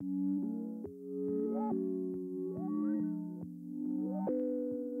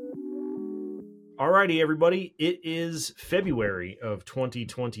Alrighty, everybody. It is February of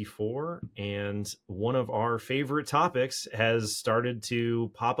 2024, and one of our favorite topics has started to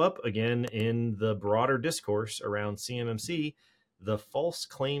pop up again in the broader discourse around CMMC, the False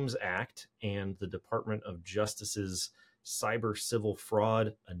Claims Act and the Department of Justice's Cyber Civil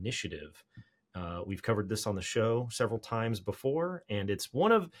Fraud Initiative. We've covered this on the show several times before, and it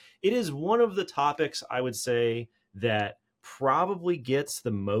is one of the topics I would say that probably gets the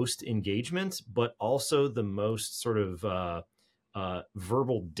most engagement, but also the most sort of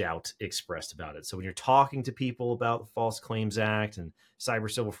verbal doubt expressed about it. So when you're talking to people about the False Claims Act and cyber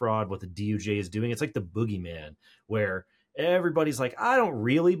civil fraud, what the DOJ is doing, it's like the boogeyman, where everybody's like, I don't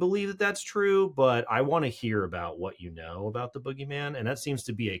really believe that that's true, but I want to hear about what you know about the boogeyman. And that seems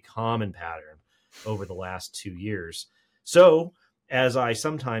to be a common pattern over the last 2 years. So as I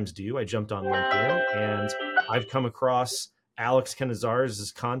sometimes do, I jumped on LinkedIn and I've come across Alex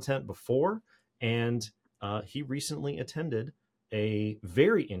Canizares' content before, and he recently attended a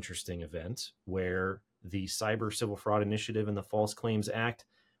very interesting event where the Cyber Civil Fraud Initiative and the False Claims Act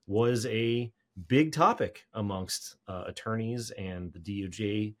was a big topic amongst attorneys and the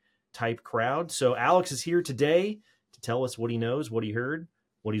DOJ type crowd. So Alex is here today to tell us what he knows, what he heard,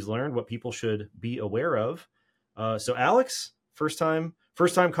 what he's learned, what people should be aware of. So Alex, first time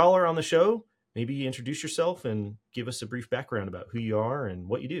caller on the show. Maybe introduce yourself and give us a brief background about who you are and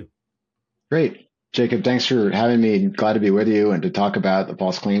what you do. Great. Jacob, thanks for having me. Glad to be with you and to talk about the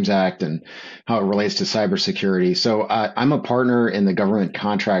False Claims Act and how it relates to cybersecurity. So I'm a partner in the government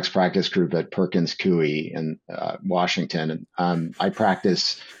contracts practice group at Perkins Coie in Washington. And I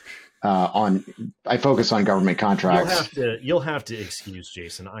practice I focus on government contracts. You'll have to excuse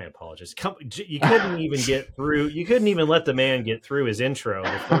Jason. I apologize. You couldn't even get through. You couldn't even let the man get through his intro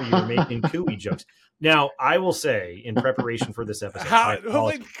before you were making Coie jokes. Now, I will say, in preparation for this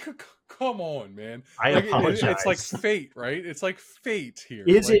episode, come on, man. I apologize. It's like fate, right? It's like fate here.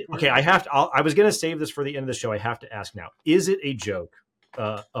 Is it okay? I was going to save this for the end of the show. I have to ask now: is it a joke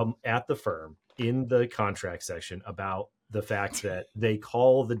at the firm in the contract section about the fact that they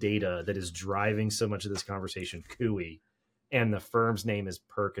call the data that is driving so much of this conversation Coie, and the firm's name is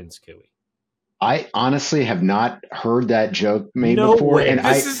Perkins Coie? I honestly have not heard that joke made before, way. and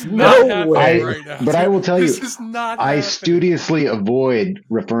this is not happening right now. But I will tell you, I studiously avoid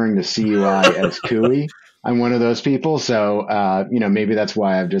referring to CUI as Coie. I'm one of those people, so maybe that's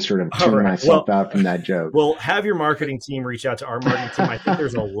why I've just sort of tuned myself out from that joke. Well, have your marketing team reach out to our marketing team. I think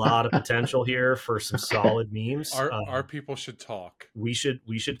there's a lot of potential here for some solid memes. Our people should talk. We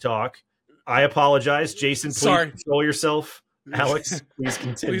should talk. I apologize, Jason. Please control yourself. Alex, please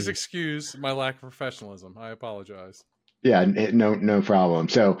continue. Please excuse my lack of professionalism. I apologize. Yeah, no problem.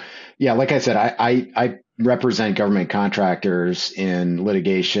 So, yeah, like I said, I represent government contractors in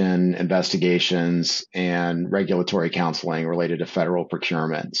litigation, investigations, and regulatory counseling related to federal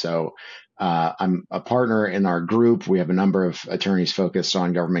procurement. So, I'm a partner in our group. We have a number of attorneys focused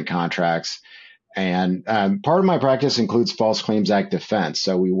on government contracts. And part of my practice includes False Claims Act defense.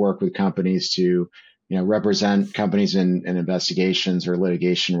 So we work with companies to represent companies in investigations or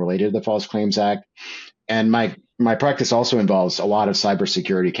litigation related to the False Claims Act. And my practice also involves a lot of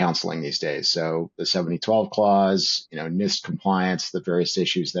cybersecurity counseling these days. So the 7012 clause, NIST compliance, the various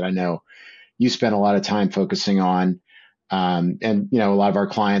issues that I know you spend a lot of time focusing on. And a lot of our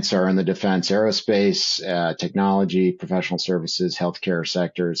clients are in the defense, aerospace, technology, professional services, healthcare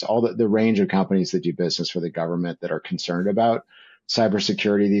sectors, all the range of companies that do business for the government that are concerned about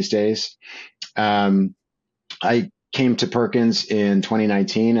cybersecurity these days. I came to Perkins in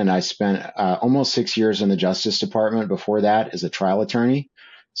 2019, and I spent almost 6 years in the Justice Department before that as a trial attorney.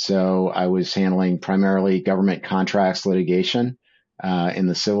 So I was handling primarily government contracts litigation in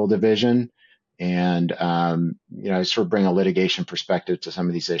the civil division. And, I sort of bring a litigation perspective to some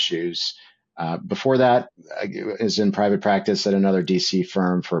of these issues. Before that, I was in private practice at another DC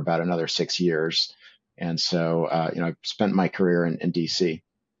firm for about another 6 years. And so, I've spent my career in DC.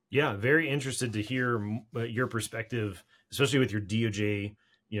 Yeah, very interested to hear your perspective, especially with your DOJ,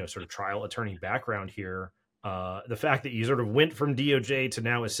 sort of trial attorney background here. The fact that you sort of went from DOJ to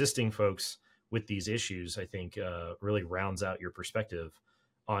now assisting folks with these issues, I think, really rounds out your perspective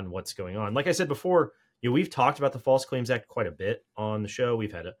on what's going on. Like I said before, we've talked about the False Claims Act quite a bit on the show.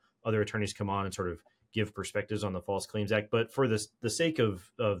 We've had other attorneys come on and sort of give perspectives on the False Claims Act. But for the sake of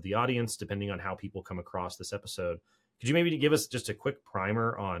the audience, depending on how people come across this episode, could you maybe give us just a quick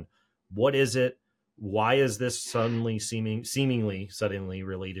primer on what is it? Why is this seemingly suddenly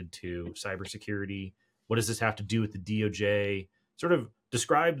related to cybersecurity? What does this have to do with the DOJ? Sort of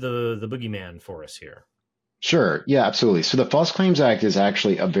describe the boogeyman for us here. Sure. Yeah, absolutely. So the False Claims Act is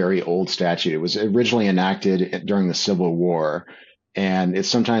actually a very old statute. It was originally enacted during the Civil War, and it's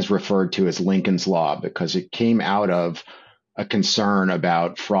sometimes referred to as Lincoln's Law because it came out of a concern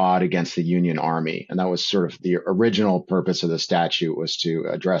about fraud against the Union Army. And that was sort of the original purpose of the statute, was to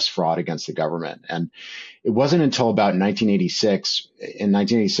address fraud against the government. And it wasn't until about 1986. In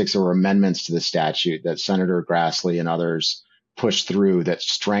 1986, there were amendments to the statute that Senator Grassley and others pushed through that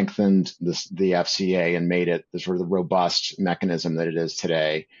strengthened the FCA and made it the sort of the robust mechanism that it is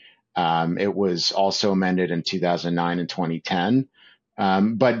today. It was also amended in 2009 and 2010.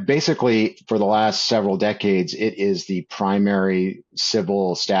 But basically, for the last several decades, it is the primary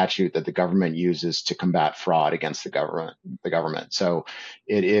civil statute that the government uses to combat fraud against the government. So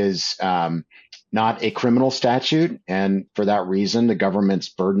it is not a criminal statute, and for that reason, the government's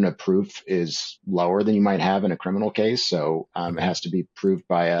burden of proof is lower than you might have in a criminal case. So it has to be proved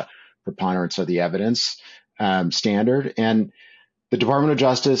by a preponderance of the evidence standard. And the Department of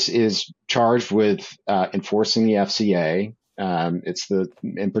Justice is charged with enforcing the FCA.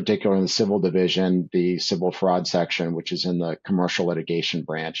 In particular in the civil division, the civil fraud section, which is in the commercial litigation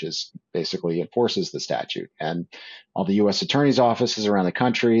branch, is basically enforces the statute. And all the U.S. attorneys' offices around the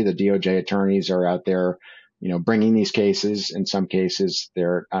country, the DOJ attorneys are out there, bringing these cases. In some cases,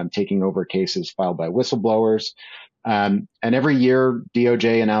 they're taking over cases filed by whistleblowers. And every year,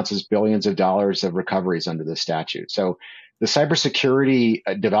 DOJ announces billions of dollars of recoveries under the statute. So the cybersecurity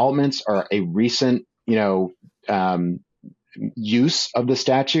developments are a recent, use of the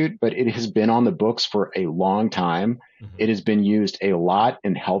statute, but it has been on the books for a long time. Mm-hmm. It has been used a lot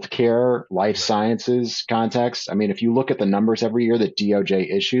in healthcare, life sciences context. I mean, if you look at the numbers every year that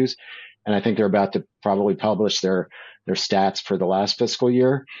DOJ issues, and I think they're about to probably publish their stats for the last fiscal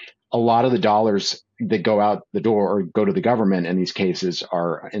year, a lot of the dollars that go out the door or go to the government in these cases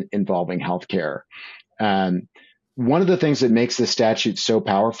are involving healthcare. One of the things that makes this statute so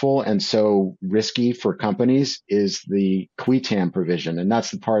powerful and so risky for companies is the qui tam provision. And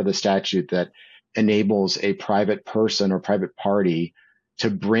that's the part of the statute that enables a private person or private party to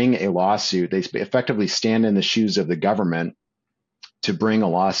bring a lawsuit. They effectively stand in the shoes of the government to bring a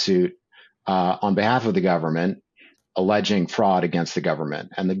lawsuit on behalf of the government alleging fraud against the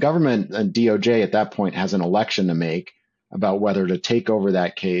government. And the government and DOJ at that point has an election to make about whether to take over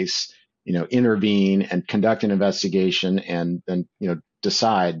that case, intervene and conduct an investigation and then,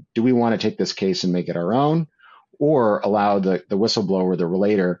 decide, do we want to take this case and make it our own, or allow the whistleblower, the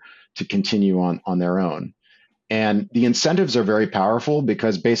relator, to continue on their own? And the incentives are very powerful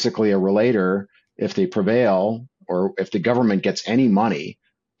because basically a relator, if they prevail or if the government gets any money,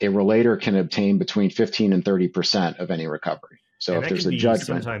 a relator can obtain between 15 and 30% of any recovery. So if there's a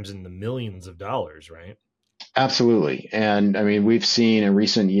judgment, sometimes in the millions of dollars, right? Absolutely. And I mean, we've seen in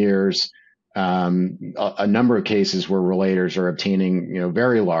recent years a number of cases where relators are obtaining,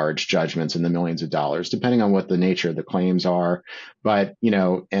 very large judgments in the millions of dollars, depending on what the nature of the claims are. But,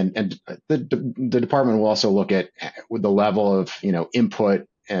 and the department will also look at the level of, input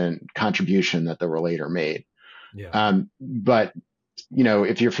and contribution that the relator made. Yeah. But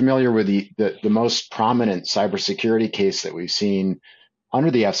if you're familiar with the most prominent cybersecurity case that we've seen under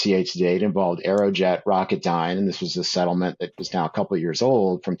the FCA to date, involved Aerojet Rocketdyne, and this was a settlement that was now a couple of years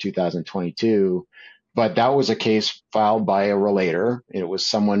old from 2022. But that was a case filed by a relator. It was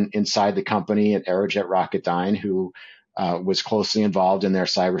someone inside the company at Aerojet Rocketdyne who was closely involved in their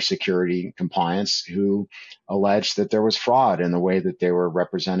cybersecurity compliance, who alleged that there was fraud in the way that they were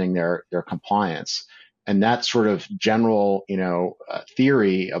representing their compliance. And that sort of general,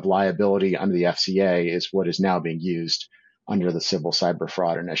 theory of liability under the FCA is what is now being used under the Civil Cyber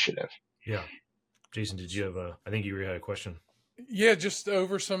Fraud Initiative. Yeah. Jason, did you have I think you had a question. Yeah, just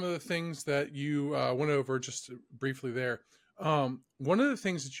over some of the things that you went over just briefly there. One of the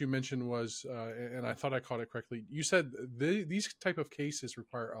things that you mentioned was, and I thought I caught it correctly, you said these type of cases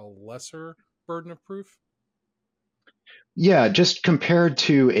require a lesser burden of proof? Yeah, just compared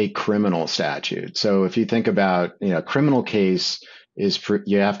to a criminal statute. So if you think about, a criminal case,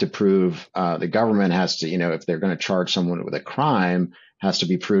 you have to prove, the government has to, if they're going to charge someone with a crime, has to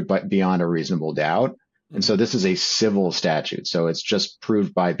be proved beyond a reasonable doubt. And so this is a civil statute. So it's just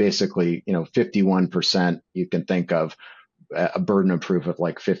proved by basically, 51%. You can think of a burden of proof of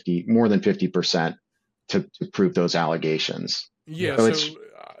like more than 50% to prove those allegations. Yeah. So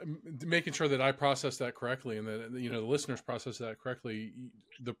making sure that I process that correctly and that, the listeners process that correctly,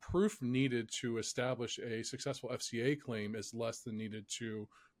 the proof needed to establish a successful FCA claim is less than needed to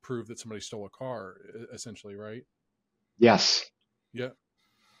prove that somebody stole a car, essentially, right? Yes. Yeah.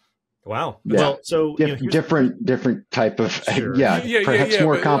 Wow. Yeah. Well, so different type of, sure. perhaps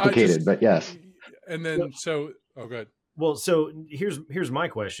more complicated, but yes. And then oh, good. Well, so here's my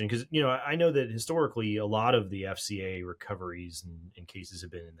question, because I know that historically a lot of the FCA recoveries and cases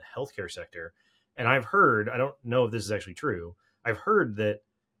have been in the healthcare sector, and I've heard, I don't know if this is actually true, I've heard that,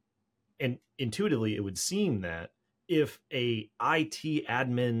 and intuitively it would seem that if a IT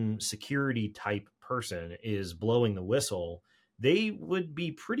admin security type person is blowing the whistle, they would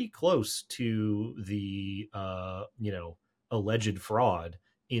be pretty close to the alleged fraud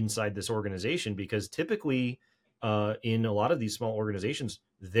inside this organization, because typically in a lot of these small organizations,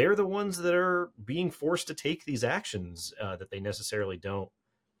 they're the ones that are being forced to take these actions that they necessarily don't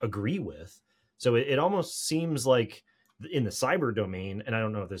agree with. So it almost seems like in the cyber domain, and I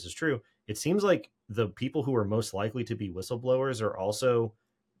don't know if this is true, it seems like the people who are most likely to be whistleblowers are also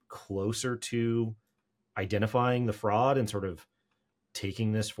closer to identifying the fraud and sort of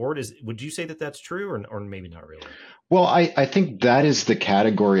taking this forward. Would you say that that's true, or maybe not really? Well, I think that is the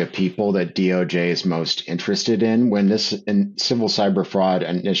category of people that DOJ is most interested in. When this civil cyber fraud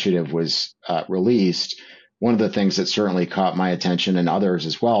initiative was released, one of the things that certainly caught my attention and others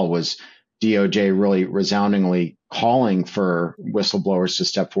as well was DOJ really resoundingly calling for whistleblowers to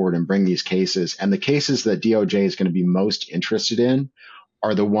step forward and bring these cases. And the cases that DOJ is going to be most interested in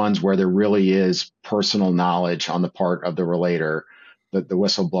are the ones where there really is personal knowledge on the part of the relator, the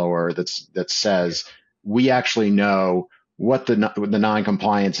whistleblower that says, we actually know what the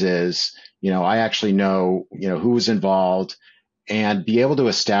non-compliance is. I actually know, who's involved, and be able to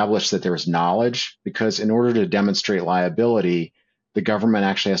establish that there is knowledge, because in order to demonstrate liability, the government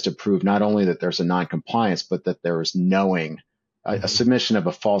actually has to prove not only that there's a non-compliance, but that there is knowing, a submission of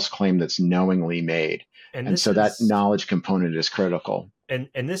a false claim that's knowingly made. And so that knowledge component is critical.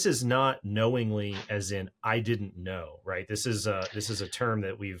 And this is not knowingly as in I didn't know, right? This is a term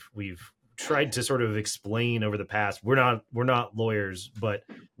that we've tried to sort of explain over the past. We're not lawyers, but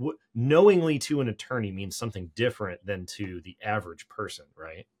knowingly to an attorney means something different than to the average person,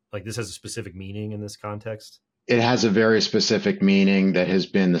 right? Like this has a specific meaning in this context. It has a very specific meaning that has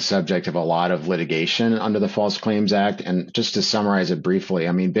been the subject of a lot of litigation under the False Claims Act. And just to summarize it briefly,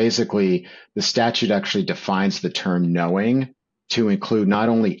 I mean, basically, the statute actually defines the term knowing to include not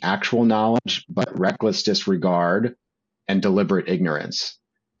only actual knowledge, but reckless disregard and deliberate ignorance.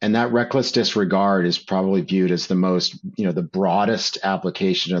 And that reckless disregard is probably viewed as the most, the broadest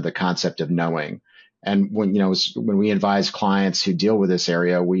application of the concept of knowing. And when we advise clients who deal with this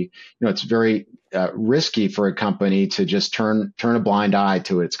area, it's very risky for a company to just turn a blind eye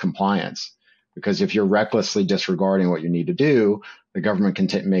to its compliance, because if you're recklessly disregarding what you need to do, the government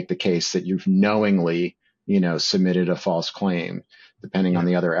can make the case that you've knowingly, submitted a false claim, depending on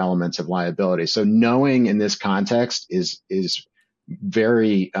the other elements of liability. So knowing in this context is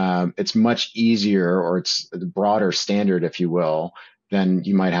very, it's much easier, or it's the broader standard, if you will, than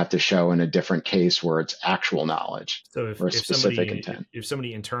you might have to show in a different case where it's actual knowledge or specific intent. If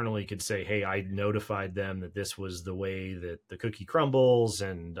somebody internally could say, hey, I notified them that this was the way that the cookie crumbles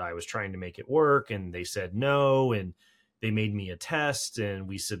and I was trying to make it work, and they said no, and they made me a test and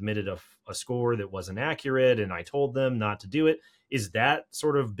we submitted a score that wasn't accurate and I told them not to do it. Is that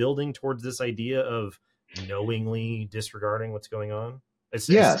sort of building towards this idea of knowingly disregarding what's going on?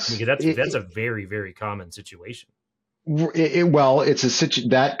 Yes. Because that's a very, very common situation.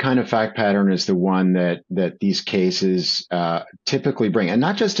 That kind of fact pattern is the one that these cases typically bring, and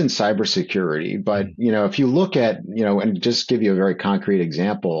not just in cybersecurity, but if you look at and just give you a very concrete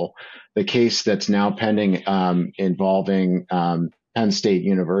example, the case that's now pending involving Penn State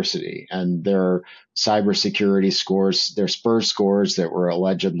University and their cybersecurity scores, their SPURS scores that were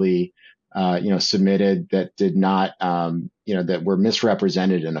allegedly submitted that did not that were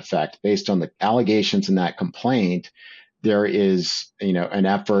misrepresented in effect. Based on the allegations in that complaint, there is, an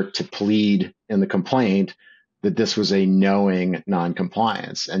effort to plead in the complaint that this was a knowing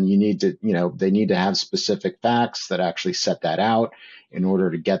noncompliance. And you need to, they need to have specific facts that actually set that out in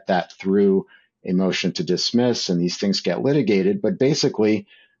order to get that through a motion to dismiss. And these things get litigated. But basically,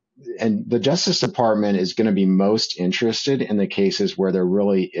 and the Justice Department is going to be most interested in the cases where there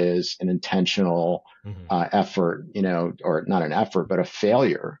really is an intentional effort, or not an effort, but a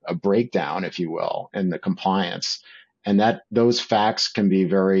failure, a breakdown, if you will, in the compliance. And that those facts can be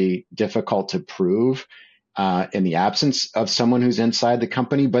very difficult to prove in the absence of someone who's inside the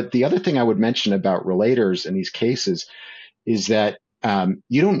company. But the other thing I would mention about relators in these cases is that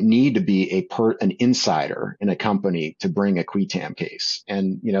you don't need to be an insider in a company to bring a qui tam case.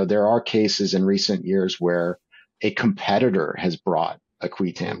 And, there are cases in recent years where a competitor has brought a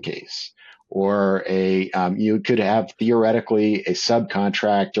qui tam case, or you could have theoretically a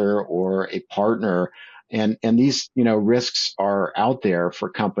subcontractor or a partner And these, risks are out there for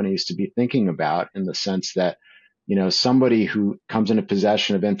companies to be thinking about, in the sense that, somebody who comes into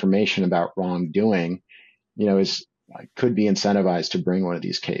possession of information about wrongdoing, could be incentivized to bring one of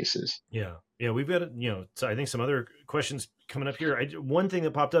these cases. Yeah. We've got, so I think some other questions coming up here. One thing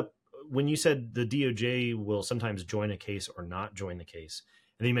that popped up when you said the DOJ will sometimes join a case or not join the case,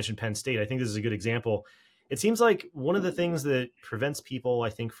 and then you mentioned Penn State. I think this is a good example. It seems like one of the things that prevents people, I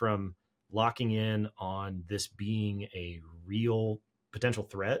think, from locking in on this being a real potential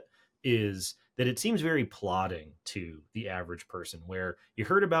threat is that it seems very plodding to the average person, where you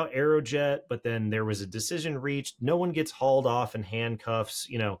heard about Aerojet, but then there was a decision reached. No one gets hauled off in handcuffs.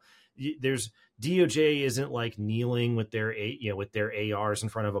 There's DOJ isn't like kneeling with their ARs in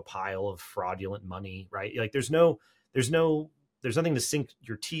front of a pile of fraudulent money, right? Like there's nothing to sink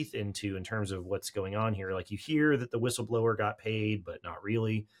your teeth into in terms of what's going on here. Like you hear that the whistleblower got paid, but not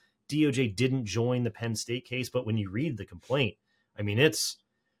really. DOJ didn't join the Penn State case, but when you read the complaint, I mean,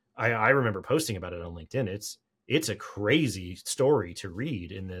 I remember posting about it on LinkedIn. It's a crazy story to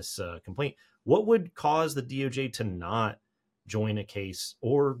read in this complaint. What would cause the DOJ to not join a case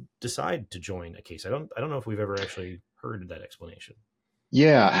or decide to join a case? I don't know if we've ever actually heard that explanation.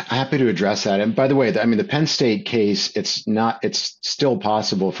 Yeah, happy to address that. And by the way, the Penn State case, it's still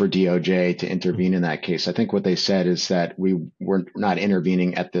possible for DOJ to intervene in that case. I think what they said is that we were not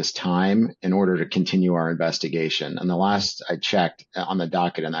intervening at this time in order to continue our investigation. And the last I checked on the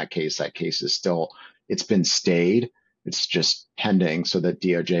docket in that case is it's been stayed. It's just pending so that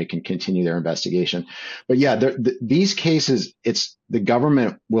DOJ can continue their investigation. But yeah, these cases, the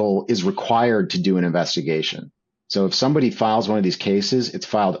government is required to do an investigation. So if somebody files one of these cases, it's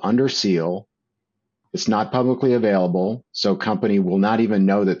filed under seal. It's not publicly available, so company will not even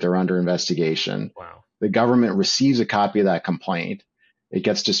know that they're under investigation. Wow. The government receives a copy of that complaint. It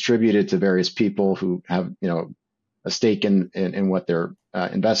gets distributed to various people who have, a stake in what they're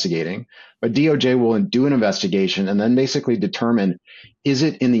investigating. But DOJ will do an investigation and then basically determine, is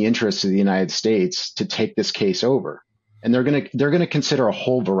it in the interest of the United States to take this case over? And they're going to consider a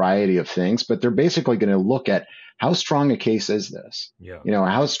whole variety of things, but they're basically going to look at, how strong a case is this? Yeah.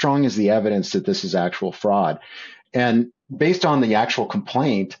 How strong is the evidence that this is actual fraud? And based on the actual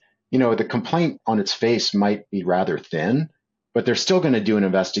complaint, the complaint on its face might be rather thin, but they're still going to do an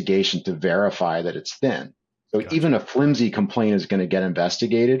investigation to verify that it's thin. So Gotcha. Even a flimsy complaint is going to get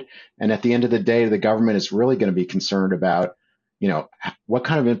investigated. And at the end of the day, the government is really going to be concerned about, what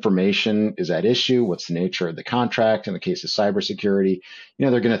kind of information is at issue? What's the nature of the contract? In the case of cybersecurity,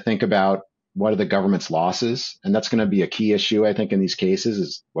 they're going to think about, what are the government's losses? And that's going to be a key issue, I think, in these cases,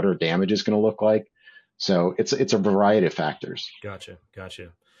 is what are damages going to look like? So it's a variety of factors. Gotcha.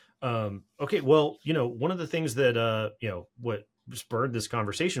 Okay. Well, one of the things that, what spurred this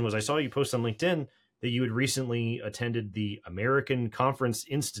conversation was I saw you post on LinkedIn that you had recently attended the American Conference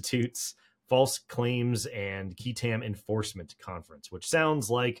Institute's False Claims and Qui-Tam Enforcement Conference, which sounds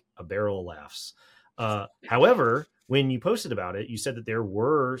like a barrel of laughs. However, when you posted about it, you said that there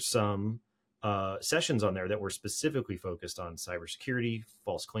were some sessions on there that were specifically focused on cybersecurity,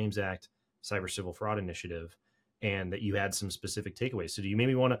 False Claims Act, Cyber Civil Fraud Initiative, and that you had some specific takeaways. So do you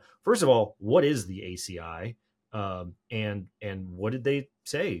maybe want to, first of all, what is the ACI? And what did they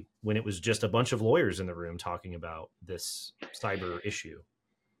say when it was just a bunch of lawyers in the room talking about this cyber issue?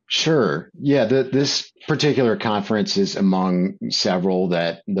 Sure. Yeah, this particular conference is among several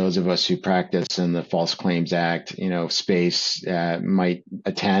that those of us who practice in the False Claims Act, space might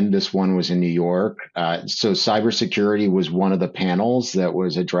attend. This one was in New York. So cybersecurity was one of the panels that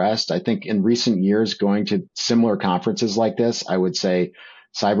was addressed. I think in recent years, going to similar conferences like this, I would say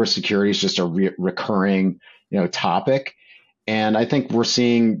cybersecurity is just a recurring, topic. And I think we're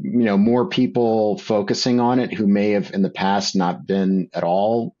seeing, more people focusing on it who may have in the past not been at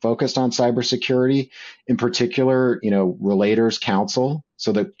all focused on cybersecurity. In particular, relators counsel,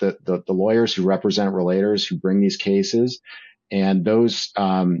 so that the lawyers who represent relators who bring these cases. And those,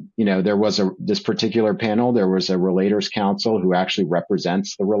 there was this particular panel, there was a relators counsel who actually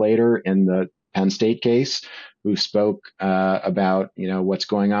represents the relator in the Penn State case, who spoke about, what's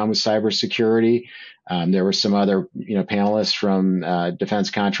going on with cybersecurity. There were some other, panelists from defense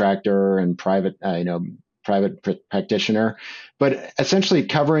contractor and private practitioner, but essentially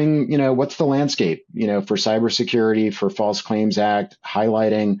covering, what's the landscape, for cybersecurity, for False Claims Act,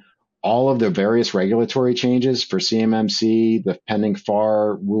 highlighting all of the various regulatory changes for CMMC, the pending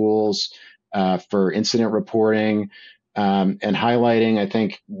FAR rules, for incident reporting, and highlighting, I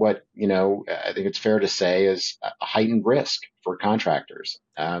think I think it's fair to say is a heightened risk for contractors.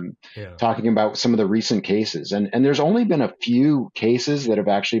 Yeah. Talking about some of the recent cases, and there's only been a few cases that have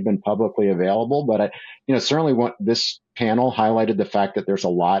actually been publicly available, but certainly this panel highlighted the fact that there's a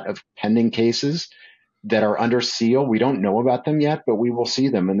lot of pending cases that are under seal. We don't know about them yet, but we will see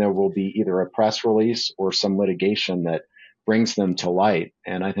them, and there will be either a press release or some litigation that brings them to light.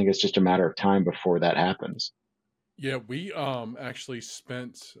 And I think it's just a matter of time before that happens. Yeah, we actually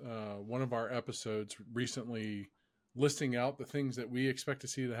spent one of our episodes recently listing out the things that we expect to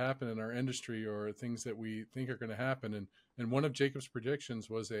see to happen in our industry, or things that we think are going to happen. And one of Jacob's predictions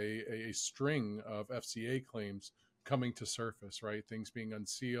was a string of FCA claims coming to surface, right? Things being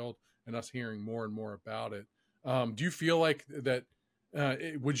unsealed and us hearing more and more about it. Do you feel like that?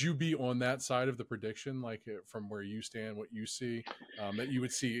 Would you be on that side of the prediction, like from where you stand, what you see, that you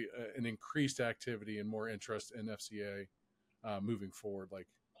would see an increased activity and more interest in FCA moving forward, like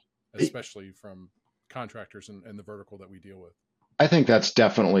especially from contractors and the vertical that we deal with? I think that's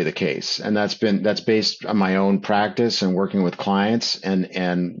definitely the case, and that's based on my own practice and working with clients,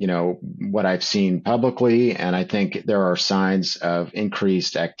 and what I've seen publicly, and I think there are signs of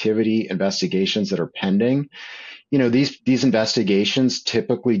increased activity, investigations that are pending. These investigations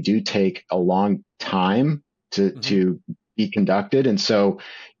typically do take a long time to be conducted, and so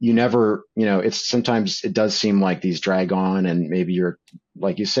you never, it's sometimes it does seem like these drag on, and maybe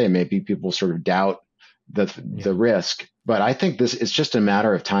like you say, maybe people sort of doubt the risk. But I think it's just a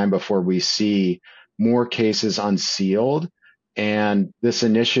matter of time before we see more cases unsealed. And this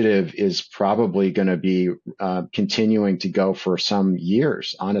initiative is probably going to be continuing to go for some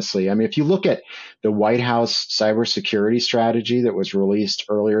years, honestly. I mean, if you look at the White House cybersecurity strategy that was released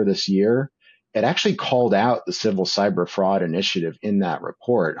earlier this year, it actually called out the Civil Cyber Fraud Initiative in that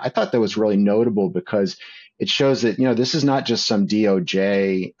report. I thought that was really notable because it shows that, this is not just some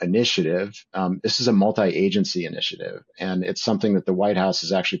DOJ initiative. This is a multi-agency initiative, and it's something that the White House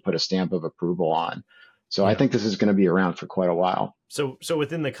has actually put a stamp of approval on. So I think this is going to be around for quite a while. So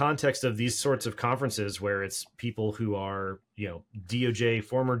within the context of these sorts of conferences where it's people who are, DOJ,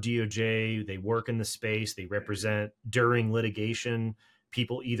 former DOJ, they work in the space, they represent during litigation,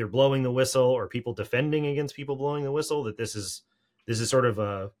 people either blowing the whistle or people defending against people blowing the whistle, that this is sort of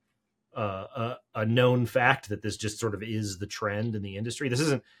a known fact, that this just sort of is the trend in the industry. This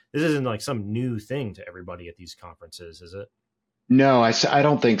isn't like some new thing to everybody at these conferences, is it? No, I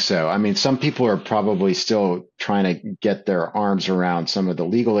don't think so. I mean, some people are probably still trying to get their arms around some of the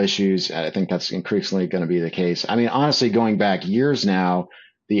legal issues. I think that's increasingly going to be the case. I mean, honestly, going back years now,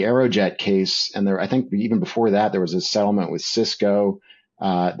 the Aerojet case, and I think even before that, there was a settlement with Cisco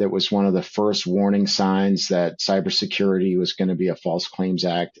that was one of the first warning signs that cybersecurity was going to be a False Claims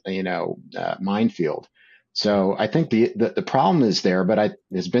Act, minefield. So I think the problem is there, but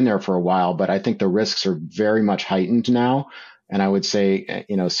it's been there for a while. But I think the risks are very much heightened now. And I would say,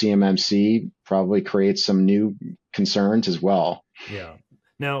 CMMC probably creates some new concerns as well. Yeah.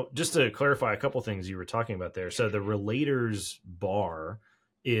 Now, just to clarify a couple things you were talking about there. So the Relators Bar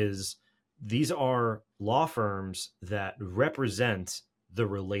these are law firms that represent the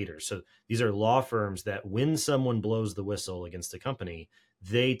relators. So these are law firms that when someone blows the whistle against a company,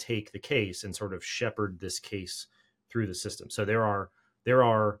 they take the case and sort of shepherd this case through the system. So there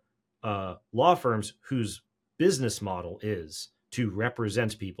are law firms whose business model is to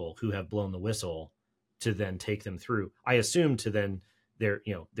represent people who have blown the whistle, to then take them through. I assume to then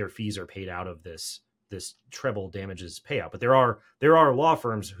their fees are paid out of this treble damages payout. But there are law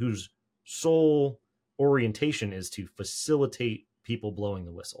firms whose sole orientation is to facilitate people blowing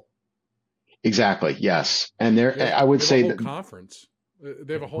the whistle. Exactly. Yes, and I would say that conference.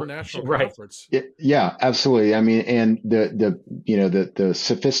 They have a whole national conference. Yeah, absolutely. I mean, and the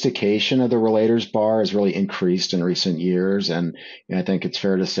sophistication of the Relators Bar has really increased in recent years, and I think it's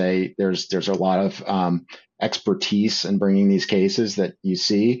fair to say there's a lot of expertise in bringing these cases that you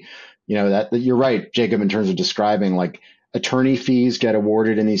see. That you're right, Jacob, in terms of describing, like, attorney fees get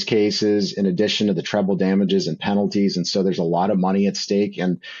awarded in these cases in addition to the treble damages and penalties, and so there's a lot of money at stake.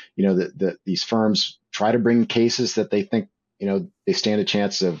 And these firms try to bring cases that they think they stand a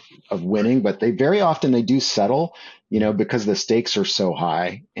chance of winning, but they very often do settle, because the stakes are so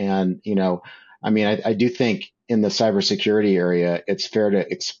high. And, I do think in the cybersecurity area, it's fair to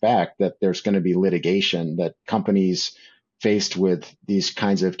expect that there's going to be litigation, that companies faced with these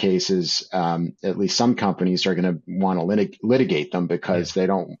kinds of cases, at least some companies are going to want to litigate them because they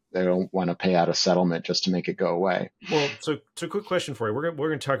don't want to pay out a settlement just to make it go away. Well, so quick question for you. We're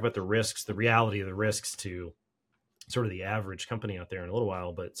going to talk about the risks, the reality of the risks to sort of the average company out there in a little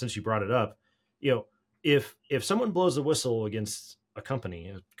while. But since you brought it up, if someone blows the whistle against a company,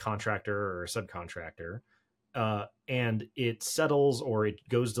 a contractor or a subcontractor, and it settles or it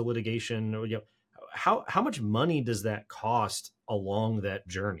goes to litigation, or, how much money does that cost along that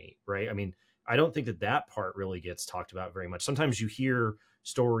journey, right? I mean, I don't think that part really gets talked about very much. Sometimes you hear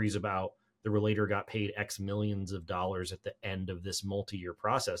stories about the relator got paid X millions of dollars at the end of this multi-year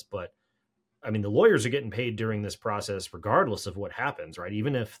process, but I mean, the lawyers are getting paid during this process regardless of what happens, right?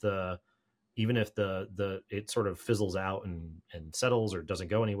 Even if the it sort of fizzles out and settles or doesn't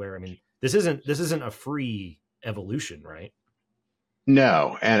go anywhere. I mean, this isn't a free evolution, right?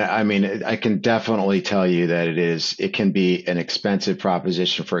 No, and I mean, I can definitely tell you that it can be an expensive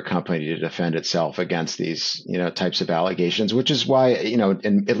proposition for a company to defend itself against these, types of allegations, which is why,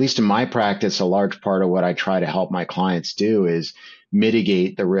 at least in my practice, a large part of what I try to help my clients do is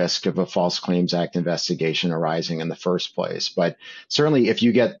mitigate the risk of a False Claims Act investigation arising in the first place. But certainly if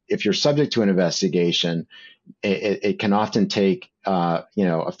you're subject to an investigation, it can often take a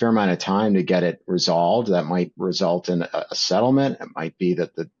fair amount of time to get it resolved. That might result in a settlement. It might be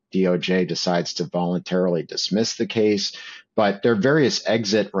that the DOJ decides to voluntarily dismiss the case. But there are various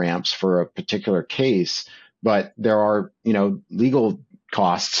exit ramps for a particular case. But there are legal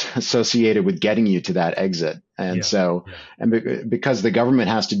costs associated with getting you to that exit. And because the government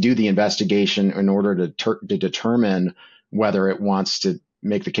has to do the investigation in order to determine whether it wants to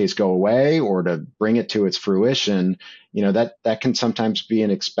make the case go away or to bring it to its fruition, that can sometimes be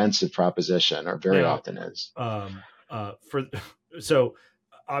an expensive proposition, or very often is. So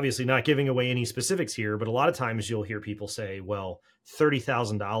obviously not giving away any specifics here, but a lot of times you'll hear people say, well,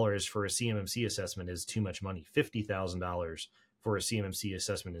 $30,000 for a CMMC assessment is too much money. $50,000 for a CMMC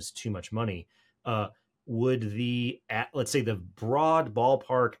assessment is too much money. Would let's say the broad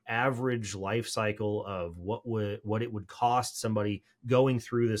ballpark average life cycle of what it would cost somebody going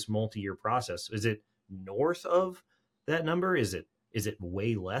through this multi-year process, is it north of that number? Is it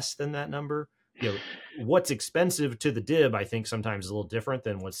way less than that number? What's expensive to the DIB, I think sometimes is a little different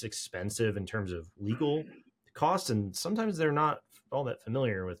than what's expensive in terms of legal costs. And sometimes they're not all that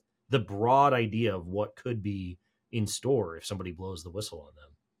familiar with the broad idea of what could be in store if somebody blows the whistle on them.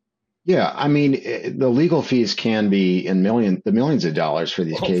 Yeah, I mean, the legal fees can be in the millions of dollars for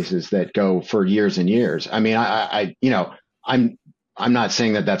these cases that go for years and years. I mean, I'm not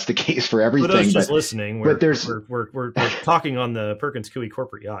saying that that's the case for everything. For those just listening, we're talking on the Perkins Coie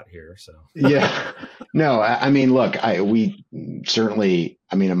corporate yacht here. So yeah, no, I mean, look, we certainly,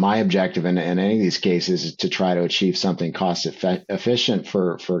 I mean, my objective in any of these cases is to try to achieve something cost efficient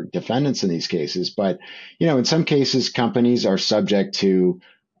for defendants in these cases. But in some cases, companies are subject to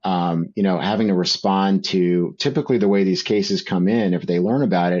having to respond to, typically the way these cases come in, if they learn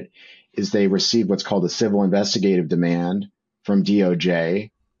about it, is they receive what's called a civil investigative demand from DOJ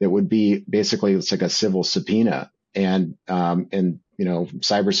that would be basically, it's like a civil subpoena. And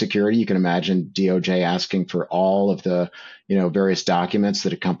cybersecurity, you can imagine DOJ asking for all of the, various documents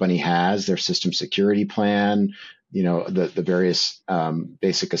that a company has, their system security plan, the various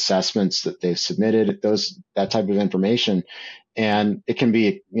basic assessments that they've submitted, that type of information. And it can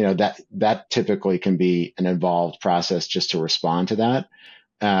be, that typically can be an involved process just to respond to that.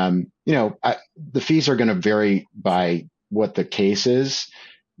 The fees are going to vary by what the case is,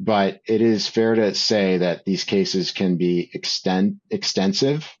 but it is fair to say that these cases can be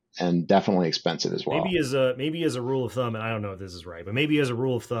extensive and definitely expensive as well. Maybe as a rule of thumb, and I don't know if this is right, but maybe as a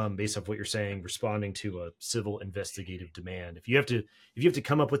rule of thumb, based on what you're saying, responding to a civil investigative demand, if you have to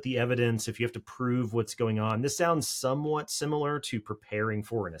come up with the evidence, if you have to prove what's going on, this sounds somewhat similar to preparing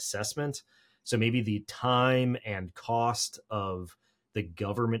for an assessment. So maybe the time and cost of the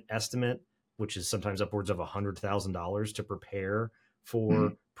government estimate, which is sometimes upwards of $100,000 to prepare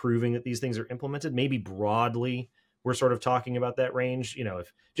for proving that these things are implemented, maybe broadly we're sort of talking about that range,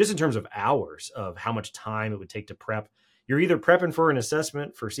 if just in terms of hours of how much time it would take to prep. You're either prepping for an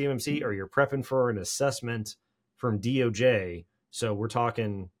assessment for CMMC or you're prepping for an assessment from DOJ. So we're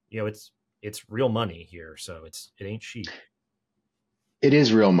talking, it's real money here. So it ain't cheap. It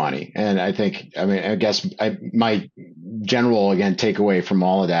is real money. And I think, I guess my general, again, takeaway from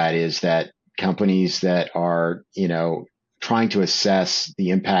all of that is that companies that are, trying to assess the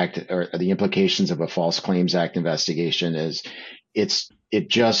impact or the implications of a False Claims Act investigation it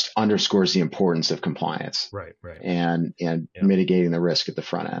just underscores the importance of compliance, right, and mitigating the risk at the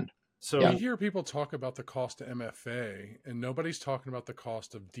front end. So we hear people talk about the cost of MFA, and nobody's talking about the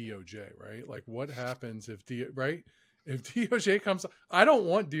cost of DOJ, right? Like, what happens if if DOJ comes? I don't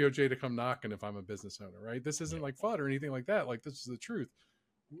want DOJ to come knocking if I'm a business owner, right? This isn't like FUD or anything like that. Like, this is the truth.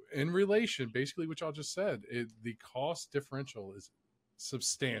 In relation, basically what y'all just said, the cost differential is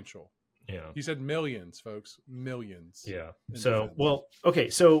substantial. Yeah. He said millions, folks, millions. Yeah. in So, defense. well, okay.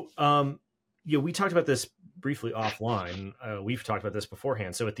 So, we talked about this briefly offline. We've talked about this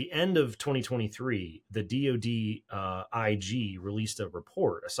beforehand. So, at the end of 2023, the DoD IG released a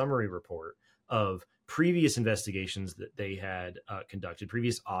report, a summary report of previous investigations that they had conducted,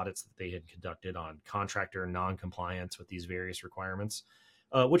 previous audits that they had conducted on contractor non-compliance with these various requirements,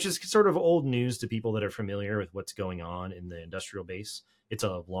 which is sort of old news to people that are familiar with what's going on in the industrial base. It's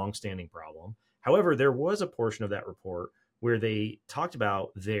a long-standing problem. However, there was a portion of that report where they talked about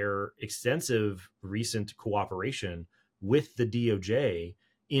their extensive recent cooperation with the DOJ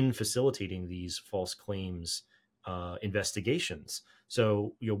in facilitating these false claims investigations.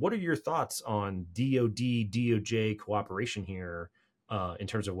 So, what are your thoughts on DOD DOJ cooperation here in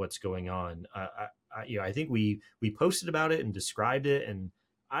terms of what's going on? I think we posted about it and described it, and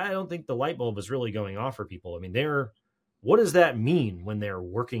I don't think the light bulb is really going off for people. I mean, what does that mean when they're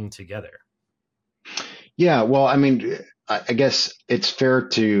working together? Yeah, well, I mean, I guess it's fair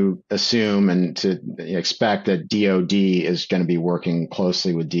to assume and to expect that DOD is going to be working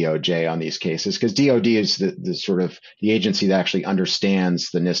closely with DOJ on these cases, because DOD is the sort of the agency that actually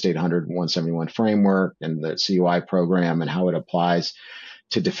understands the NIST 800-171 framework and the CUI program and how it applies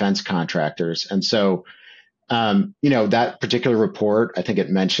to defense contractors. And so, that particular report, I think it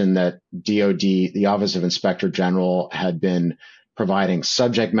mentioned that DOD, the Office of Inspector General, had been providing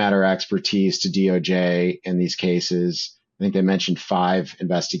subject matter expertise to DOJ in these cases. I think they mentioned 5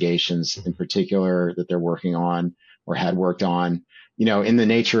 investigations in particular that they're working on or had worked on, in the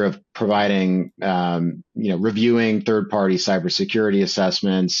nature of providing, reviewing third-party cybersecurity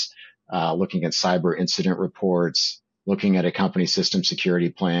assessments, looking at cyber incident reports, looking at a company system security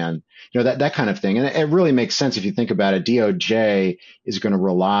plan, that kind of thing. And it really makes sense if you think about it. DOJ is going to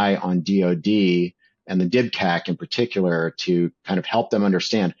rely on DOD and the DIBCAC in particular to kind of help them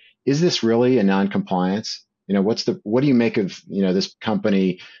understand, is this really a non-compliance? What do you make of, this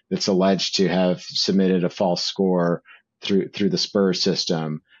company that's alleged to have submitted a false score through the SPUR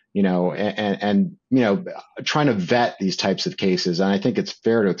system, and trying to vet these types of cases. And I think it's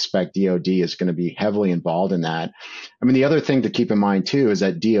fair to expect DOD is going to be heavily involved in that. I mean, the other thing to keep in mind too is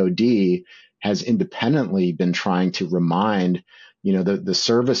that DOD has independently been trying to remind the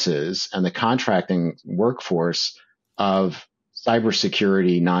services and the contracting workforce of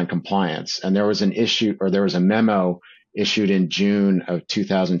cybersecurity noncompliance. And there was a memo issued in June of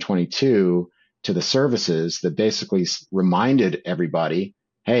 2022 to the services that basically reminded everybody,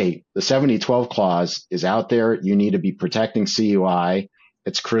 hey, the 7012 clause is out there. You need to be protecting CUI.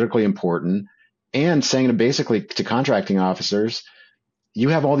 It's critically important. And saying basically to contracting officers, you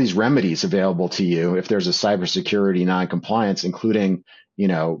have all these remedies available to you if there's a cybersecurity noncompliance, including,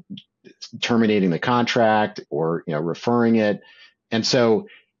 terminating the contract or, referring it. And so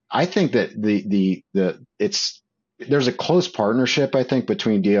I think that there's a close partnership, I think,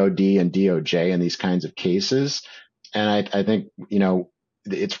 between DOD and DOJ in these kinds of cases. And I think,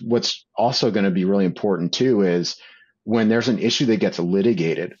 it's what's also going to be really important too is when there's an issue that gets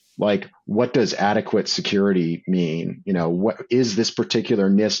litigated, like what does adequate security mean? What is this particular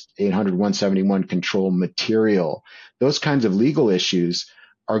NIST 800-171 control material? Those kinds of legal issues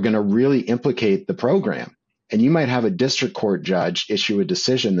are going to really implicate the program. And you might have a district court judge issue a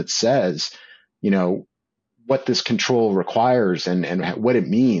decision that says, what this control requires and what it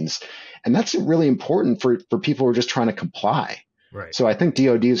means. And that's really important for people who are just trying to comply. Right. So I think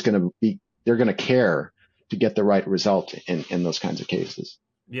DOD is they're going to care to get the right result in those kinds of cases.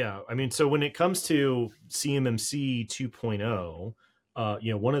 Yeah. I mean, so when it comes to CMMC 2.0,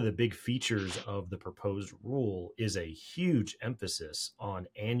 one of the big features of the proposed rule is a huge emphasis on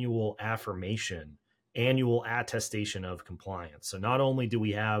annual affirmation, annual attestation of compliance. So not only do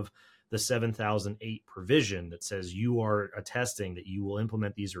we have the 7008 provision that says you are attesting that you will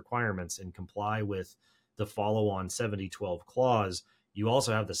implement these requirements and comply with the follow-on 7012 clause, you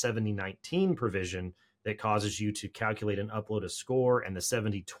also have the 7019 provision that causes you to calculate and upload a score, and the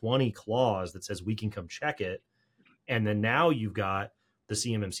 7020 clause that says we can come check it. And then now you've got the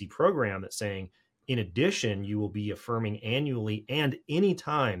CMMC program that's saying, in addition, you will be affirming annually and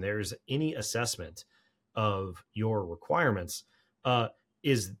anytime there's any assessment of your requirements.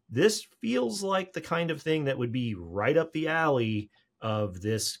 This feels like the kind of thing that would be right up the alley of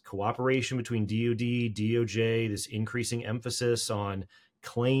this cooperation between DOD, DOJ, this increasing emphasis on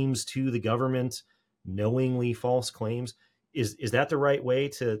claims to the government, knowingly false claims. Is that the right way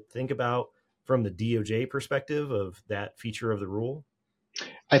to think about from the DOJ perspective of that feature of the rule?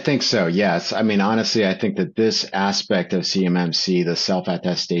 I think so. Yes. I mean, honestly, I think that this aspect of CMMC, the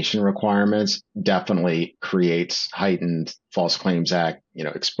self-attestation requirements, definitely creates heightened False Claims Act,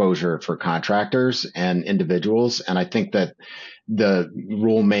 exposure for contractors and individuals. And I think that the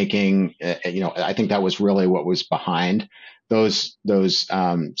rulemaking, I think that was really what was behind those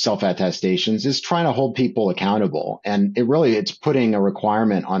self-attestations, is trying to hold people accountable. And it's putting a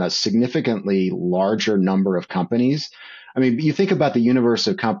requirement on a significantly larger number of companies. I mean, you think about the universe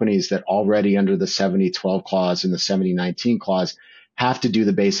of companies that already under the 7012 clause and the 7019 clause have to do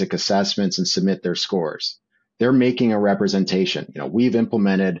the basic assessments and submit their scores. They're making a representation. We've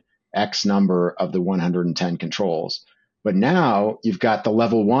implemented X number of the 110 controls, but now you've got the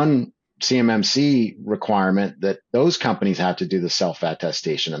level 1 CMMC requirement that those companies have to do the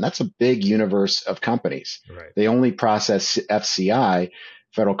self-attestation. And that's a big universe of companies. Right. They only process FCI,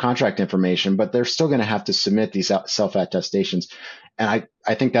 federal contract information, but they're still going to have to submit these self-attestations. And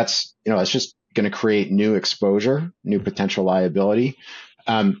I think that's just going to create new exposure, new potential liability.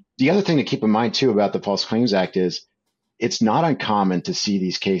 The other thing to keep in mind too about the False Claims Act is it's not uncommon to see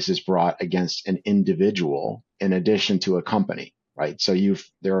these cases brought against an individual in addition to a company, right? So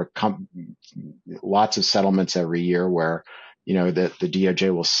there are lots of settlements every year where, the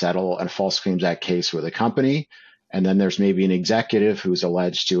DOJ will settle a False Claims Act case with a company. And then there's maybe an executive who's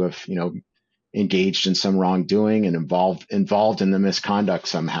alleged to have, engaged in some wrongdoing and involved in the misconduct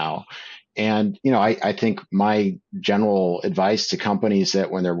somehow. And, I think my general advice to companies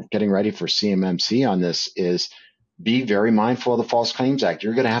that when they're getting ready for CMMC on this is be very mindful of the False Claims Act.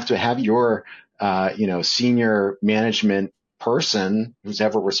 You're going to have your, senior management person who's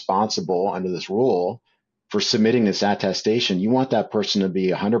ever responsible under this rule for submitting this attestation. You want that person to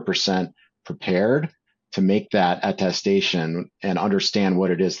be 100% prepared to make that attestation and understand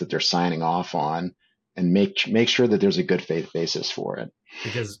what it is that they're signing off on, and make sure that there's a good faith basis for it.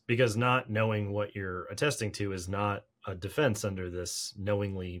 Because not knowing what you're attesting to is not a defense under this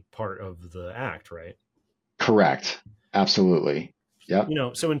knowingly part of the act, right? Correct. Absolutely. Yep.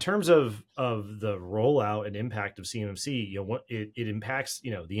 So in terms of the rollout and impact of CMMC, what it impacts,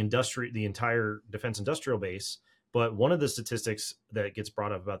 the entire defense industrial base. But one of the statistics that gets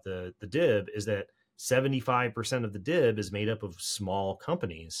brought up about the DIB is that 75% of the DIB is made up of small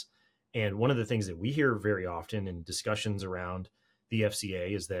companies. And one of the things that we hear very often in discussions around the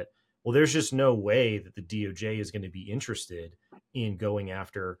FCA is that, well, there's just no way that the DOJ is going to be interested in going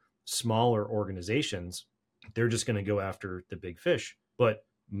after smaller organizations. They're just going to go after the big fish. But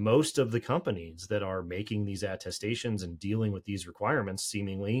most of the companies that are making these attestations and dealing with these requirements,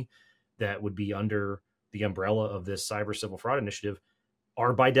 seemingly that would be under the umbrella of this cyber civil fraud initiative,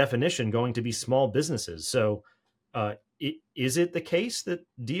 are by definition going to be small businesses. So is it the case that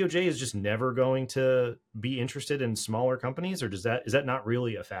DOJ is just never going to be interested in smaller companies, or is that not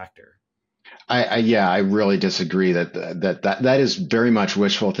really a factor? I really disagree that is very much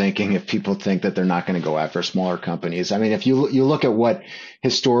wishful thinking if people think that they're not going to go after smaller companies. I mean, if you look at what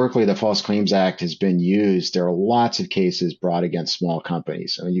historically the False Claims Act has been used, there are lots of cases brought against small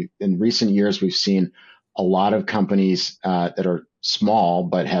companies. I mean, in recent years, we've seen a lot of companies that are small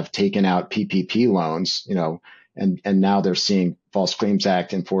but have taken out PPP loans, and now they're seeing False Claims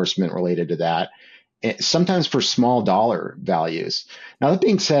Act enforcement related to that, sometimes for small dollar values. Now, that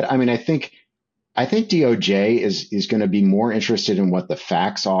being said, I mean, I think DOJ is going to be more interested in what the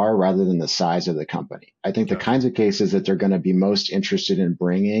facts are rather than the size of the company. I think the kinds of cases that they're going to be most interested in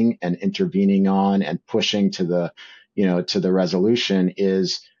bringing and intervening on and pushing to the resolution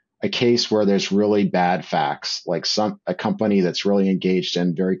is a case where there's really bad facts, like a company that's really engaged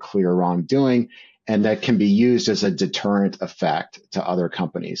in very clear wrongdoing, and that can be used as a deterrent effect to other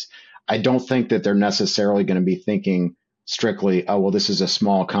companies. I don't think that they're necessarily going to be thinking strictly, oh, well, this is a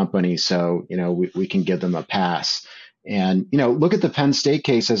small company, so, we can give them a pass. And, look at the Penn State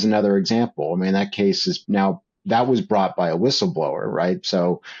case as another example. I mean, that case that was brought by a whistleblower, right?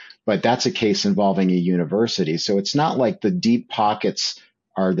 So, but that's a case involving a university. So it's not like the deep pockets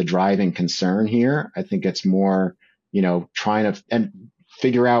are the driving concern here. I think it's more, trying to and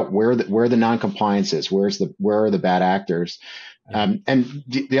figure out where the non-compliance is, where are the bad actors. And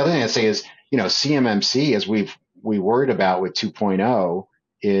the other thing I say is, CMMC, as we worried about with 2.0,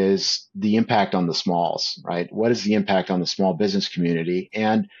 is the impact on the smalls, right? What is the impact on the small business community?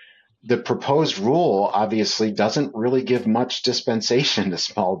 And the proposed rule obviously doesn't really give much dispensation to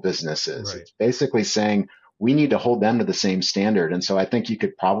small businesses. Right. It's basically saying we need to hold them to the same standard. And so I think you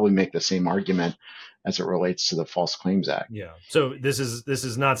could probably make the same argument as it relates to the False Claims Act. Yeah. So this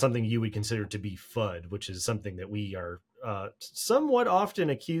is not something you would consider to be FUD, which is something that we are somewhat often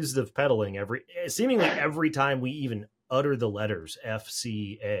accused of peddling seemingly every time we even utter the letters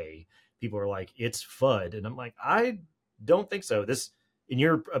FCA, people are like, it's FUD. And I'm like, I don't think so. This, in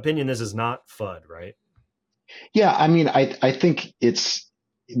your opinion, this is not FUD, right? Yeah, I mean, I think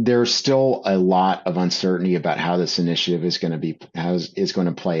there's still a lot of uncertainty about how this initiative is going to be how is going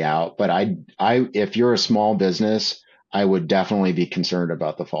to play out. But if you're a small business, I would definitely be concerned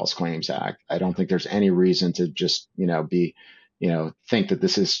about the False Claims Act. I don't think there's any reason to just think that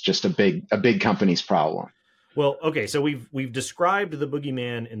this is just a big company's problem. Well, okay, so we've described the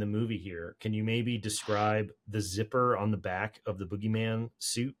boogeyman in the movie here. Can you maybe describe the zipper on the back of the boogeyman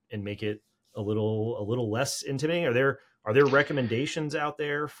suit and make it a little less intimidating? Are there recommendations out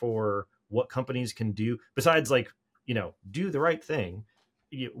there for what companies can do besides, like, do the right thing?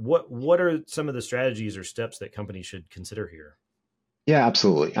 What are some of the strategies or steps that companies should consider here? Yeah,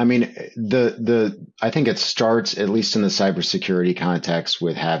 absolutely. I mean, I think it starts, at least in the cybersecurity context,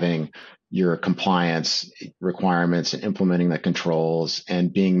 with having your compliance requirements and implementing the controls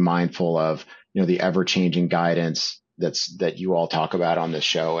and being mindful of, the ever-changing guidance that you all talk about on this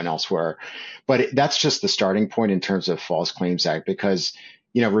show and elsewhere. But that's just the starting point in terms of False Claims Act, because,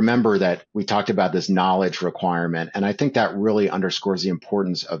 remember that we talked about this knowledge requirement, and I think that really underscores the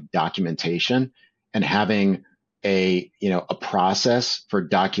importance of documentation and having a process for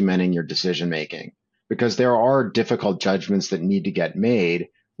documenting your decision making, because there are difficult judgments that need to get made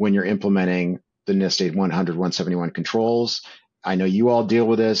when you're implementing the NIST 100, 171 controls. I know you all deal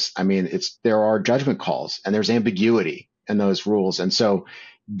with this. I mean, there are judgment calls and there's ambiguity in those rules. And so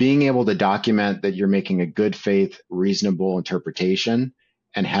being able to document that you're making a good faith, reasonable interpretation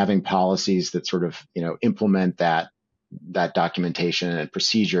and having policies that sort of, implement that documentation and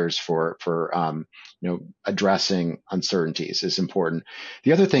procedures for addressing uncertainties is important.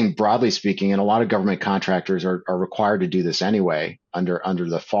 The other thing, broadly speaking, and a lot of government contractors are required to do this anyway under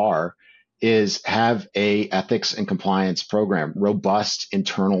the FAR, is have a ethics and compliance program, robust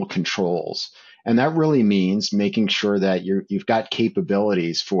internal controls. And that really means making sure that you've got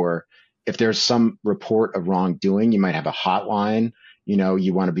capabilities for, if there's some report of wrongdoing, you might have a hotline.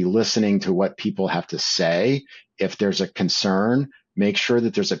 You want to be listening to what people have to say. If there's a concern, make sure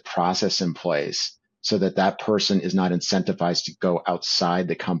that there's a process in place so that person is not incentivized to go outside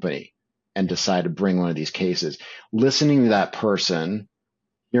the company and decide to bring one of these cases. Listening to that person,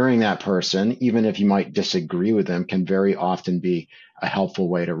 hearing that person, even if you might disagree with them, can very often be a helpful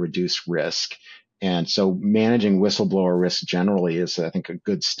way to reduce risk. And so managing whistleblower risk generally is, I think, a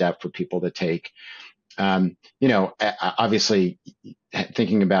good step for people to take. Obviously,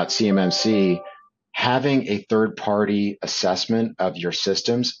 thinking about CMMC, having a third-party assessment of your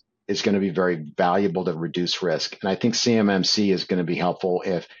systems is going to be very valuable to reduce risk. And I think CMMC is going to be helpful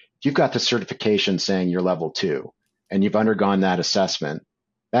if you've got the certification saying you're level 2 and you've undergone that assessment.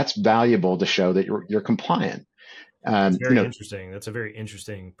 That's valuable to show that you're compliant. That's very interesting. That's a very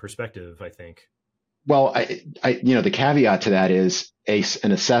interesting perspective, I think. Well, the caveat to that is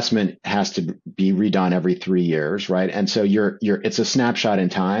an assessment has to be redone every 3 years, right? And so it's a snapshot in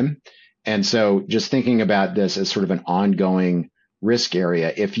time. And so just thinking about this as sort of an ongoing risk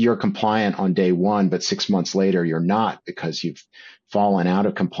area, if you're compliant on day one, but 6 months later you're not because you've fallen out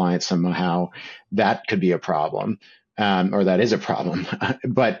of compliance somehow, that could be a problem, or that is a problem.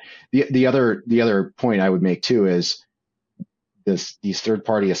 But the other point I would make too is these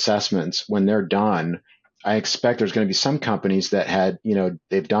third-party assessments, when they're done, I expect there's going to be some companies that had,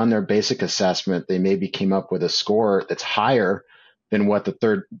 they've done their basic assessment. They maybe came up with a score that's higher than what the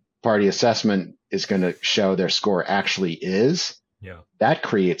third-party assessment is going to show their score actually is. Yeah. That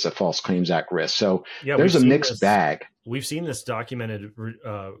creates a False Claims Act risk. So there's a mixed bag. We've seen this documented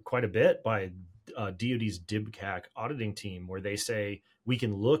quite a bit by DoD's DIBCAC auditing team, where they say we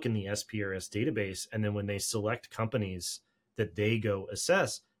can look in the SPRS database, and then when they select companies that they go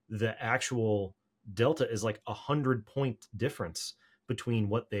assess, the actual delta is like 100-point difference between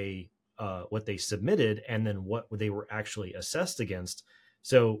what they submitted and then what they were actually assessed against.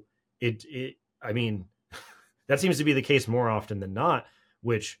 So I mean, that seems to be the case more often than not,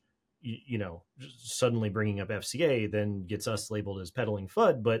 which, suddenly bringing up FCA then gets us labeled as peddling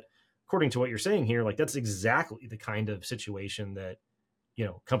FUD. But according to what you're saying here, like, that's exactly the kind of situation that,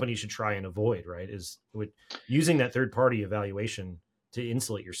 companies should try and avoid, right? Is with using that third-party evaluation to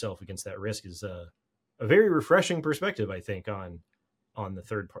insulate yourself against that risk is a very refreshing perspective, I think, on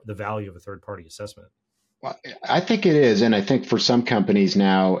the value of a third-party assessment. Well, I think it is. And I think for some companies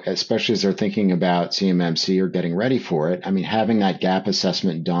now, especially as they're thinking about CMMC or getting ready for it, I mean, having that gap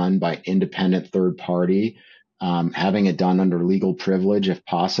assessment done by independent third party, having it done under legal privilege, if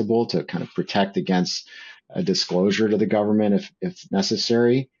possible, to kind of protect against a disclosure to the government if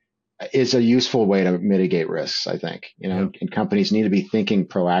necessary. is a useful way to mitigate risks, I think, Yeah. and companies need to be thinking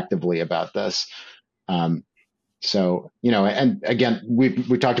proactively about this. Um, so, and again,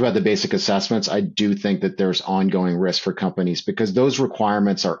 we talked about the basic assessments. I do think that there's ongoing risk for companies because those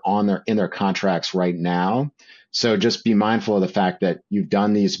requirements are in their contracts right now. So just be mindful of the fact that you've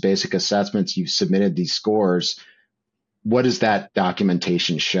done these basic assessments, you've submitted these scores. What does that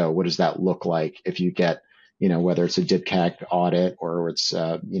documentation show? What does that look like if you get, whether it's a DIPCAC audit or it's,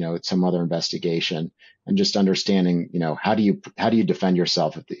 it's some other investigation, and just understanding, how do you defend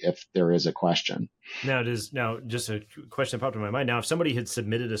yourself if there is a question? Now, just a question that popped in my mind. Now, if somebody had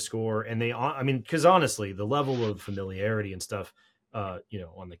submitted a score and because honestly, the level of familiarity and stuff, on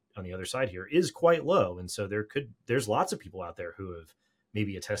the other side here is quite low, and so there's lots of people out there who have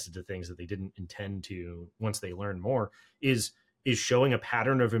maybe attested to things that they didn't intend to once they learn more. Is showing a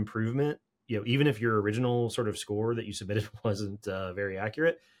pattern of improvement, even if your original sort of score that you submitted wasn't very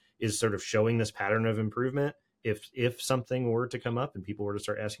accurate, is sort of showing this pattern of improvement. If something were to come up and people were to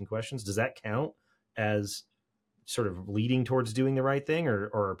start asking questions, does that count as sort of leading towards doing the right thing,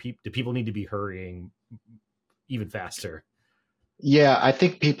 or do people need to be hurrying even faster? Yeah, I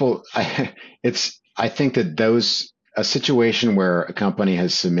think I think that a situation where a company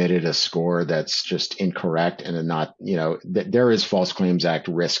has submitted a score that's just incorrect and not, there is False Claims Act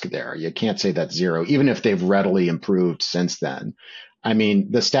risk there. You can't say that's zero, even if they've readily improved since then. I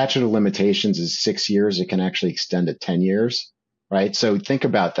mean, the statute of limitations is 6 years. It can actually extend to 10 years, right? So think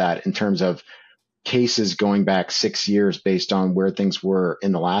about that in terms of cases going back 6 years based on where things were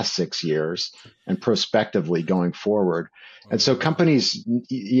in the last 6 years and prospectively going forward. And so companies,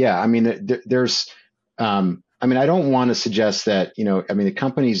 yeah, I mean, I don't want to suggest that, the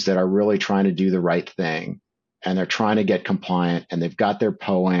companies that are really trying to do the right thing and they're trying to get compliant and they've got their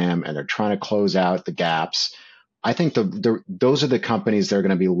POAM and they're trying to close out the gaps, I think those are the companies that are going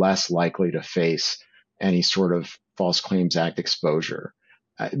to be less likely to face any sort of False Claims Act exposure.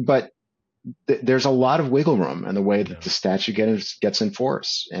 But there's a lot of wiggle room in the way that the statute gets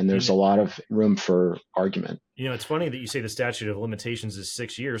enforced, and there's a lot of room for argument. It's funny that you say the statute of limitations is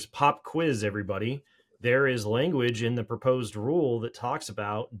 6 years. Pop quiz, everybody. There is language in the proposed rule that talks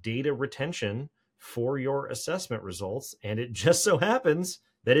about data retention for your assessment results, and it just so happens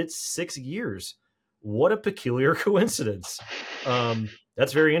that it's 6 years. What a peculiar coincidence.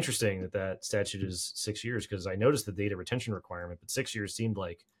 That's very interesting that statute is 6 years, because I noticed the data retention requirement, but 6 years seemed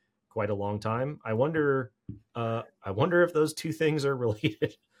like quite a long time. I wonder if those two things are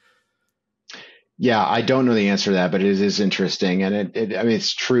related. Yeah, I don't know the answer to that, but it is interesting. And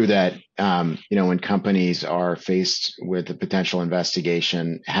it's true that, when companies are faced with a potential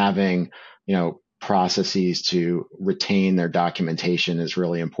investigation, having, processes to retain their documentation is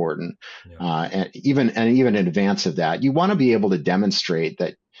really important. Yeah. And even in advance of that, you want to be able to demonstrate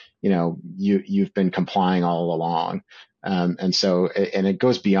that, you've been complying all along. And it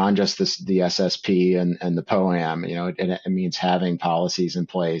goes beyond just the SSP and the POAM, it means having policies in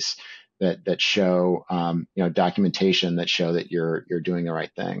place that show, documentation that show that you're doing the right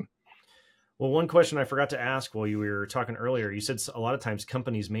thing. Well, one question I forgot to ask while you were talking earlier, you said a lot of times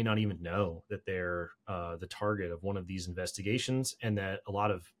companies may not even know that they're the target of one of these investigations, and that a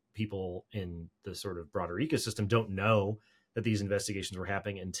lot of people in the sort of broader ecosystem don't know that these investigations were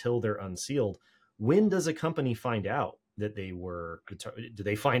happening until they're unsealed. When does a company find out that they were? Do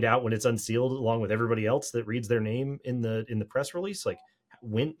they find out when it's unsealed along with everybody else that reads their name in the press release? Like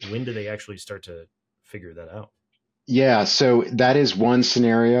when do they actually start to figure that out? Yeah, so that is one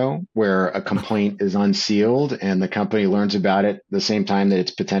scenario where a complaint is unsealed and the company learns about it the same time that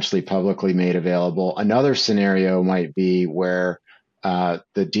it's potentially publicly made available. Another scenario might be where the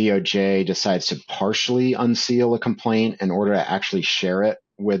DOJ decides to partially unseal a complaint in order to actually share it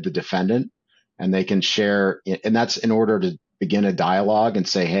with the defendant. And they can share, and that's in order to begin a dialogue and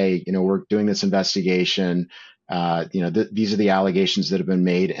say, hey, we're doing this investigation. These are the allegations that have been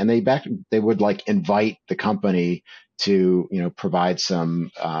made, and they would invite the company to, provide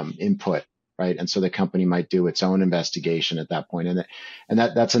some input, right? And so the company might do its own investigation at that point, and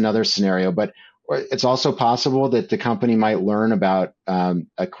that's another scenario. But it's also possible that the company might learn about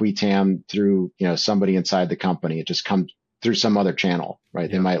a qui tam through, somebody inside the company. It just comes through some other channel, right?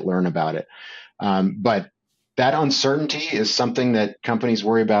 Yeah. They might learn about it, but that uncertainty is something that companies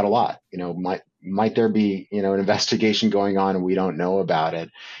worry about a lot. Might there be, an investigation going on and we don't know about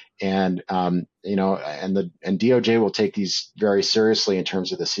it? And, and DOJ will take these very seriously in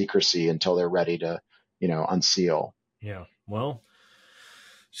terms of the secrecy until they're ready to, unseal. Yeah. Well,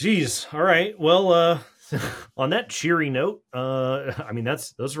 geez. All right. Well, on that cheery note,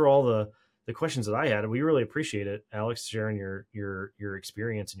 those are all the questions that I had. We really appreciate it, Alex, sharing your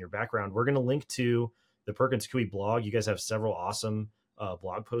experience and your background. We're going to link to the Perkins Coie blog. You guys have several awesome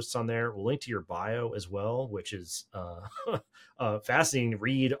blog posts on there. We'll link to your bio as well, which is fascinating to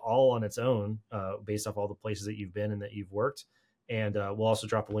read all on its own, based off all the places that you've been and that you've worked. And we'll also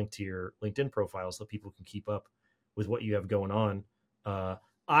drop a link to your LinkedIn profile so that people can keep up with what you have going on.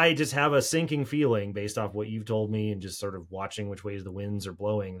 I just have a sinking feeling based off what you've told me and just sort of watching which ways the winds are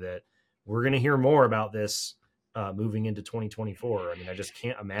blowing that we're going to hear more about this moving into 2024. I mean, I just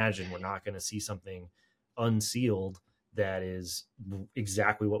can't imagine we're not going to see something unsealed that is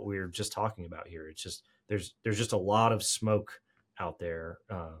exactly what we were just talking about here. It's just, there's just a lot of smoke out there.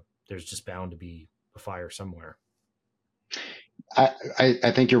 There's just bound to be a fire somewhere.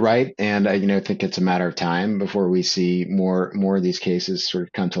 I think you're right, and I think it's a matter of time before we see more of these cases sort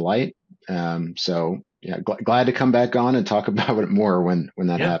of come to light. So yeah, glad to come back on and talk about it more when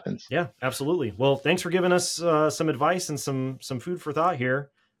that happens. Yeah, absolutely. Well, thanks for giving us some advice and some food for thought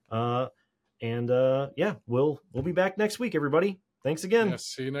here. Yeah, we'll be back next week, everybody. Thanks again. Yeah,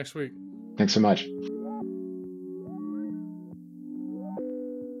 see you next week. Thanks so much.